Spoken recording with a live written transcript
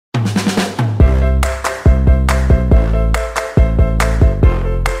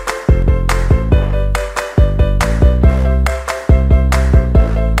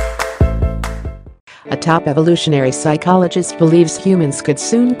top evolutionary psychologist believes humans could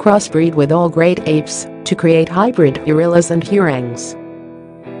soon crossbreed with all great apes to create hybrid hurillas and hurangs.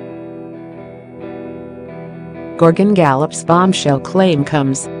 Gorgon Gallup's bombshell claim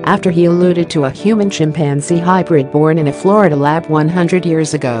comes after he alluded to a human-chimpanzee hybrid born in a Florida lab 100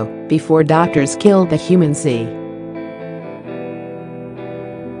 years ago, before doctors killed the Humanzee.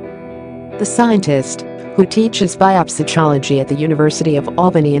 The scientist, who teaches biopsychology at the University of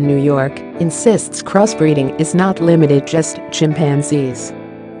Albany in New York, insists crossbreeding is not limited just to chimpanzees.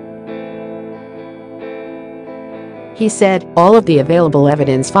 He said, all of the available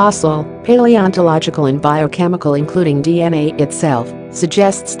evidence, fossil, paleontological and biochemical, including DNA itself,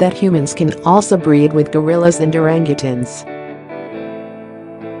 suggests that humans can also breed with gorillas and orangutans.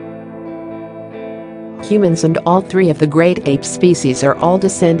 Humans and all three of the great ape species are all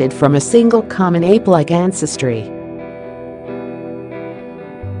descended from a single common ape-like ancestry.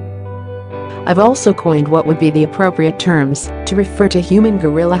 I've also coined what would be the appropriate terms to refer to human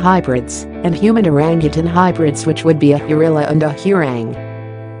gorilla hybrids and human orangutan hybrids, which would be a hurilla and a hurang.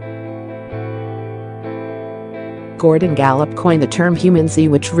 Gorgon Gallup coined the term Humanzee,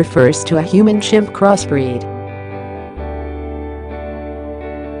 which refers to a human-chimp crossbreed.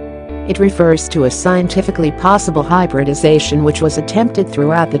 It refers to a scientifically possible hybridization which was attempted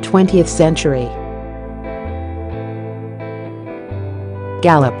throughout the 20th century.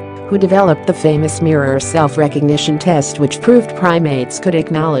 Gallup, who developed the famous mirror self-recognition test which proved primates could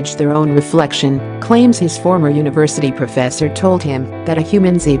acknowledge their own reflection, claims his former university professor told him that a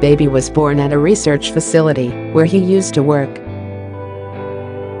Humanzee baby was born at a research facility where he used to work.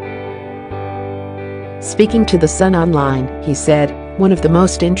 Speaking to The Sun Online, he said, one of the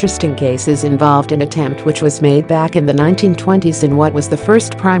most interesting cases involved an attempt which was made back in the 1920s in what was the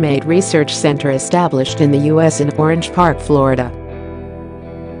first primate research center established in the U.S. in Orange Park, Florida.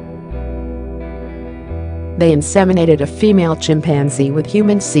 They inseminated a female chimpanzee with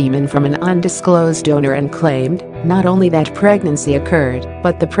human semen from an undisclosed donor and claimed not only that pregnancy occurred,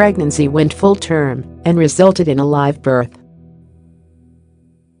 but the pregnancy went full term and resulted in a live birth.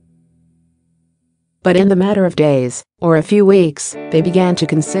 But in the matter of days, or a few weeks, they began to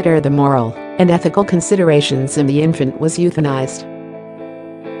consider the moral and ethical considerations, and the infant was euthanized.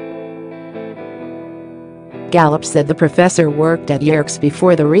 Gallup said the professor worked at Yerkes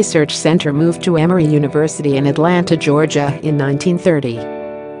before the research center moved to Emory University in Atlanta, Georgia in 1930.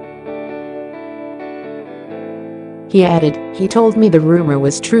 He added, he told me the rumor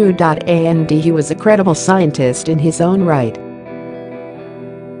was true.And he was a credible scientist in his own right.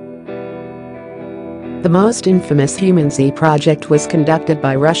 The most infamous Humanzee project was conducted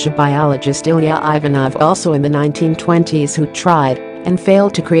by Russian biologist Ilya Ivanov, also in the 1920s, who tried and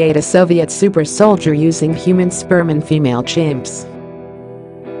failed to create a Soviet super soldier using human sperm and female chimps.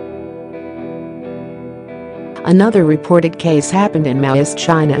 Another reported case happened in Maoist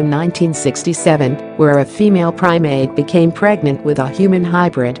China in 1967, where a female primate became pregnant with a human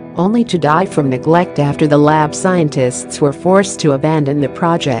hybrid, only to die from neglect after the lab scientists were forced to abandon the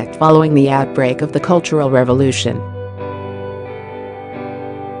project following the outbreak of the Cultural Revolution.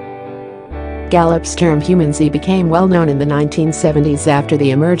 Gallup's term Humanzee became well known in the 1970s after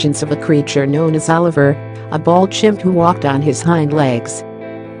the emergence of a creature known as Oliver, a bald chimp who walked on his hind legs.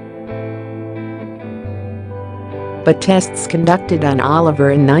 But tests conducted on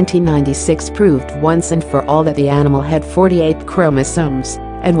Oliver in 1996 proved once and for all that the animal had 48 chromosomes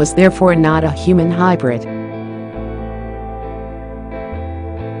and was therefore not a human hybrid.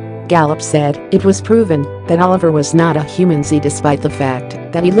 Gallup said it was proven that Oliver was not a Humanzee despite the fact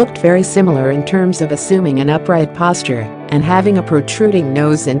that he looked very similar in terms of assuming an upright posture and having a protruding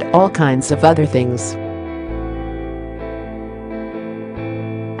nose and all kinds of other things.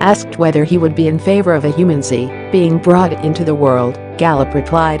 Asked whether he would be in favor of a Humanzee being brought into the world, Gallup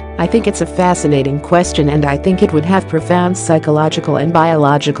replied, I think it's a fascinating question and I think it would have profound psychological and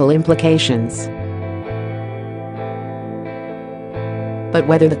biological implications. But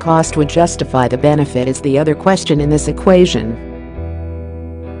whether the cost would justify the benefit is the other question in this equation.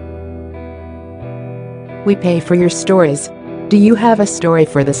 We pay for your stories. Do you have a story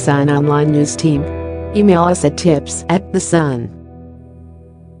for the Sun Online News team? Email us at tips@thesun.com.